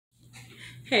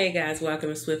Hey guys, welcome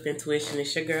to Swift Intuition.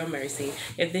 It's your girl Mercy.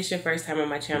 If this is your first time on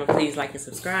my channel, please like and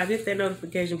subscribe. Hit that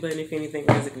notification button if anything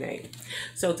resonates.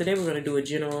 So today we're going to do a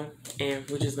general, and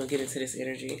we're just going to get into this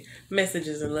energy.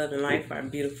 Messages of love and life for our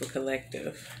beautiful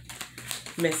collective.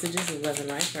 Messages of love and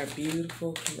life for our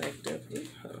beautiful collective.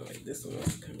 Hold on, wait, this one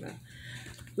wants to come out.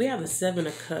 We have the Seven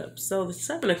of Cups. So the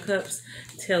Seven of Cups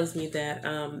tells me that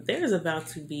there's about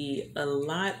to be a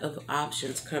lot of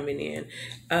options coming in.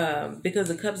 Because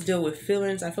the Cups deal with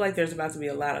feelings, I feel like there's about to be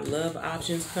a lot of love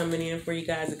options coming in for you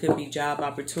guys. It could be job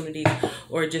opportunities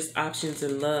or just options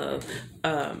in love.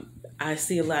 I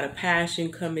see a lot of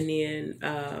passion coming in.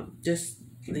 Just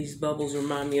these bubbles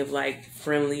remind me of like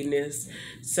friendliness.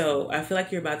 So I feel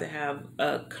like you're about to have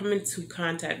come into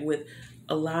contact with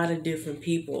a lot of different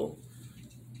people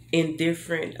in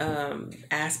different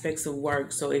aspects of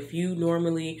work. So if you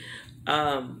normally,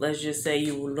 let's just say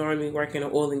you normally work in the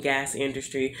oil and gas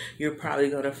industry, you're probably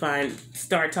going to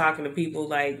start talking to people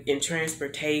like in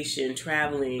transportation,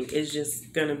 traveling. It's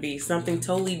just going to be something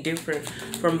totally different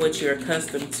from what you're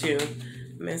accustomed to.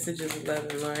 Messages of love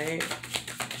and light.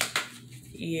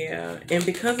 Yeah, and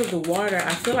because of the water,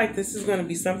 I feel like this is going to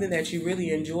be something that you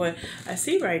really enjoy. I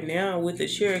see right now with the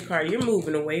Chariot card, you're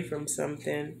moving away from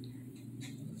something.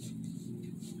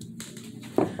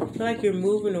 I feel like you're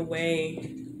moving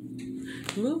away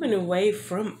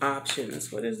from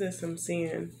options. What is this I'm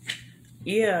seeing?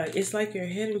 Yeah, it's like you're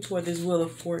heading toward this Wheel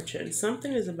of Fortune.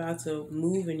 Something is about to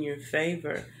move in your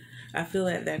favor. I feel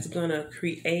like that's going to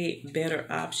create better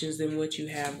options than what you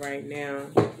have right now.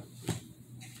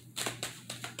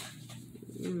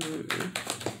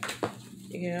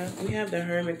 Yeah, we have the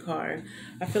Hermit card.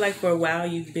 I feel like for a while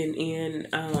you've been in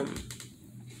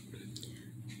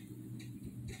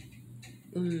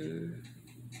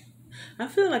I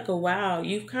feel like a while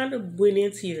you've kind of went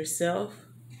into yourself,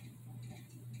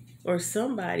 or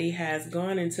somebody has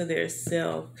gone into their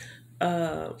self.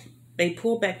 They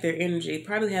pull back their energy,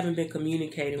 probably haven't been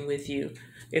communicating with you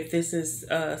if this is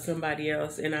somebody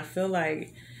else. And I feel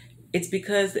like it's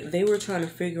because they were trying to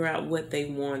figure out what they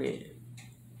wanted.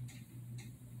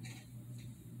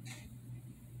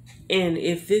 And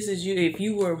if this is you, if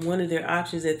you were one of their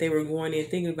options that they were going in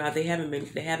thinking about, they haven't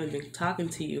been talking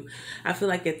to you. I feel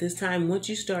like at this time, once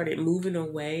you started moving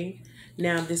away,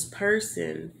 now this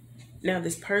person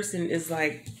is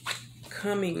like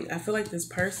coming. I feel like this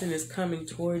person is coming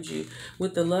towards you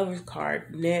with the Lover's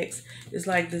card next. It's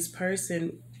like this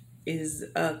person is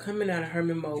coming out of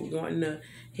hermit mode, wanting to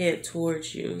head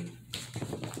towards you.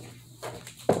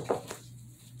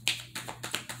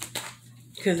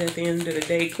 Because at the end of the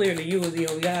day, clearly you were the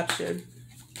only option.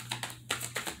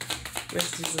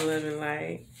 Messages of love and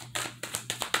light.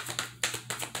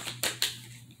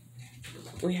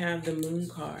 We have the Moon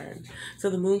card.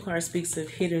 So the Moon card speaks of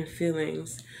hidden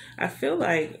feelings. I feel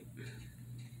like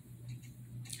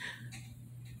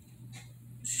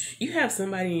you have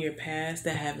somebody in your past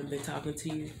that haven't been talking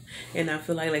to you. And I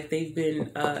feel like they've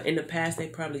been, in the past, they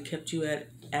probably kept you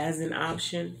as an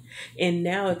option. And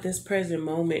now at this present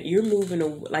moment, you're moving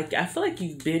away. Like, I feel like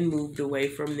you've been moved away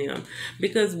from them.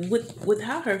 Because with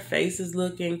how her face is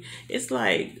looking, it's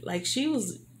like she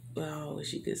was, oh,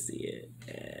 she could see it.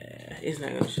 It's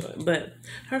not going to show it. But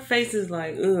her face is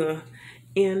like, ugh.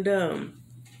 And,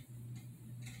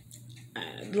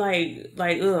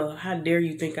 how dare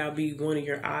you think I'll be one of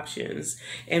your options?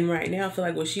 And right now, I feel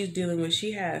like what she's dealing with,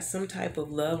 she has some type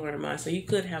of love on her mind. So you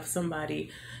could have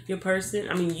somebody, your person,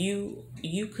 I mean,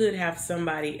 you could have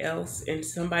somebody else, and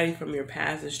somebody from your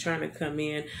past is trying to come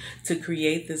in to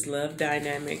create this love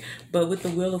dynamic. But with the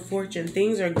Wheel of Fortune,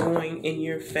 things are going in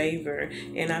your favor.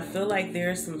 And I feel like there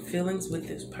are some feelings with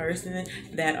this person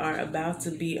that are about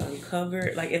to be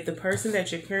uncovered. Like if the person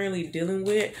that you're currently dealing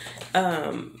with,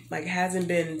 hasn't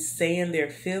been saying their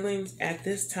feelings at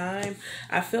this time,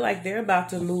 I feel like they're about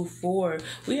to move forward.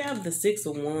 We have the Six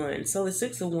of Wands. So the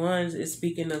Six of Wands is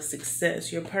speaking of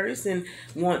success. Your person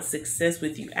wants success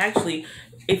with you. Actually,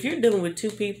 if you're dealing with two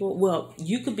people, well,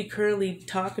 you could be currently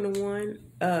talking to one,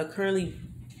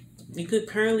 you could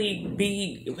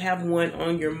currently have one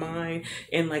on your mind,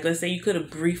 and like let's say you could have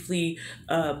briefly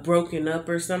broken up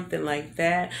or something like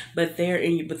that, but they're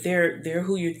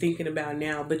who you're thinking about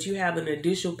now. But you have an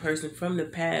additional person from the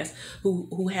past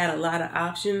who had a lot of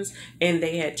options, and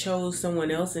they had chose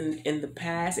someone else in the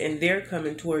past, and they're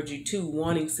coming towards you too,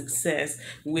 wanting success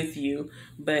with you.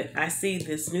 But I see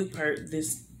this new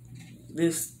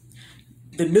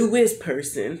the newest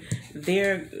person,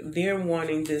 they're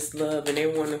wanting this love, and they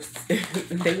want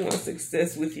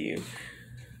success with you.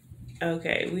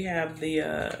 Okay, we have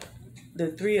the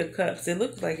Three of Cups. It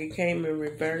looks like it came in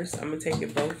reverse. I'm gonna take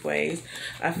it both ways.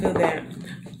 I feel that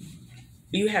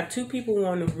you have two people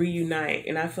want to reunite,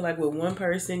 and I feel like with one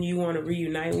person you want to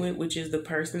reunite with, which is the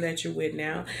person that you're with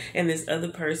now, and this other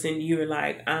person you're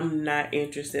like, I'm not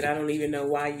interested. I don't even know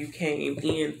why you came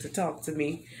in to talk to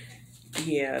me.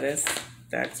 Yeah,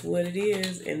 that's what it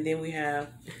is. And then we have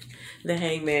the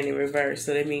hangman in reverse.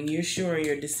 So that means you're sure in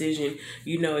your decision.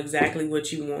 You know exactly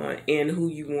what you want and who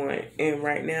you want. And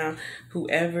right now,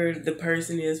 whoever the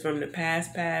person is from the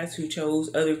past who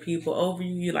chose other people over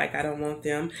you, you're like, I don't want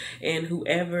them. And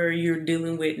whoever you're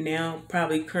dealing with now,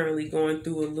 probably currently going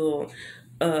through a little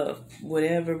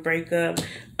whatever breakup,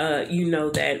 you know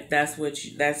that's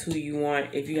who you want.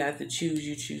 If you have to choose,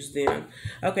 you choose them.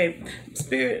 Okay,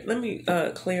 Spirit, let me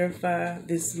clarify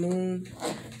this moon.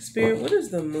 Spirit, what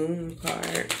is the moon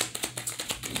card?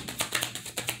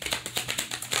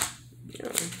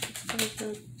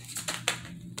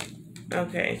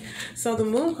 Okay, so the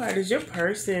moon card is your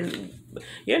person.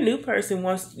 Your new person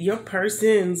your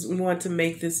persons want to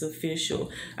make this official.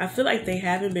 I feel like they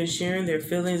haven't been sharing their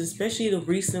feelings, especially the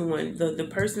recent one, the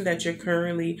person that you're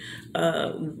currently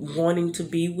wanting to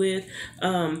be with.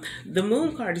 The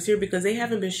moon card is here because they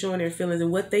haven't been showing their feelings,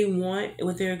 and what they want,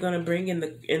 what they're going to bring in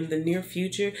the near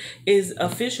future is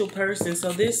official person.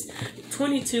 So this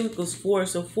 22 equals 4,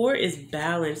 so 4 is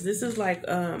balance. This is like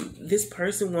this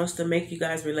person wants to make you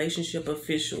guys' relationship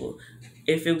official.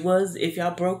 If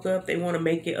y'all broke up, they want to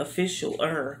make it official.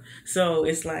 So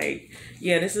it's like,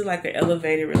 yeah, this is like an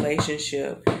elevated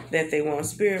relationship that they want.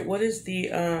 Spirit, what is the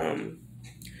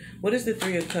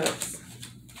 3 of Cups?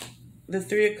 The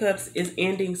 3 of Cups is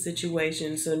ending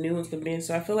situations, so new ones can be in.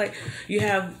 So I feel like you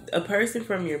have a person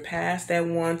from your past that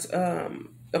wants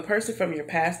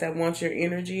your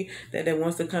energy, that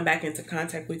wants to come back into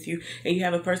contact with you, and you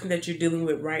have a person that you're dealing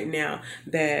with right now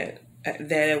that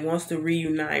wants to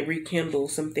reunite, rekindle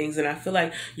some things. And I feel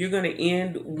like you're going to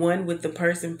end one with the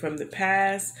person from the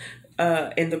past,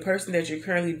 and the person that you're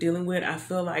currently dealing with. I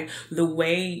feel like the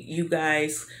way you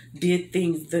guys did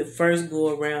things the first go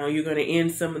around, you're going to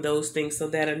end some of those things so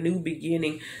that a new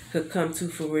beginning could come to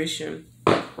fruition.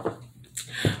 All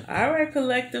right,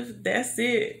 collective, that's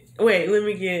it. Wait, let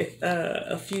me get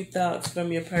a few thoughts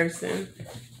from your person.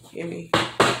 Give me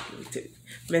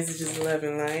messages, love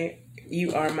and light.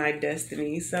 You are my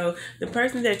destiny. So the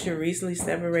person that you're recently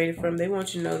separated from, they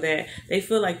want you to know that they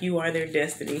feel like you are their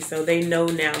destiny. So they know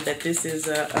now that this is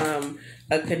a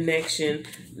connection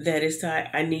that is tied.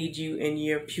 I need you and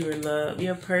you're pure love.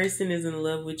 Your person is in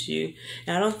love with you.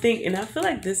 And I feel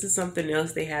like this is something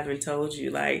else they haven't told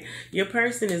you. Like, your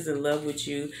person is in love with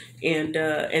you, and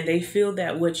they feel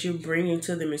that what you're bringing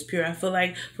to them is pure. I feel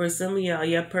like for some of y'all,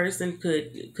 your person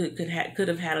could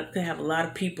have a lot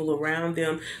of people around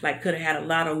them, like could have had a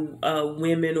lot of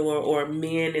women or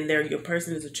men, and your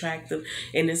person is attractive,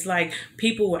 and it's like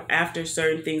people were after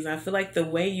certain things. I feel like the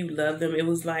way you love them, it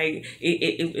was like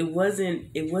it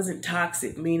wasn't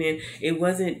toxic, meaning it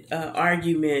wasn't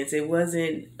arguments, it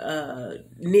wasn't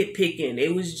nitpicking,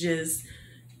 it was just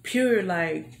pure,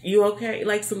 like, you okay,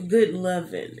 like some good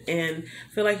loving. And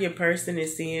I feel like your person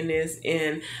is seeing this,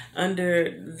 and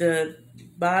under the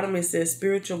bottom it says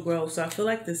spiritual growth. So I feel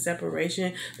like the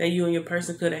separation that you and your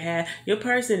person could have had, your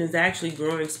person is actually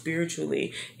growing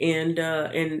spiritually, and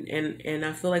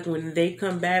I feel like when they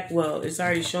come back, well, it's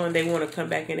already showing they want to come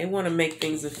back and they want to make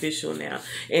things official now.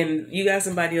 And you got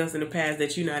somebody else in the past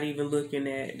that you're not even looking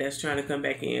at that's trying to come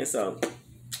back in. So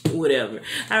whatever.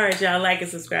 All right, y'all, like and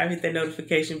subscribe, hit that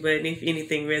notification button if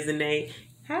anything resonate.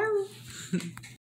 How?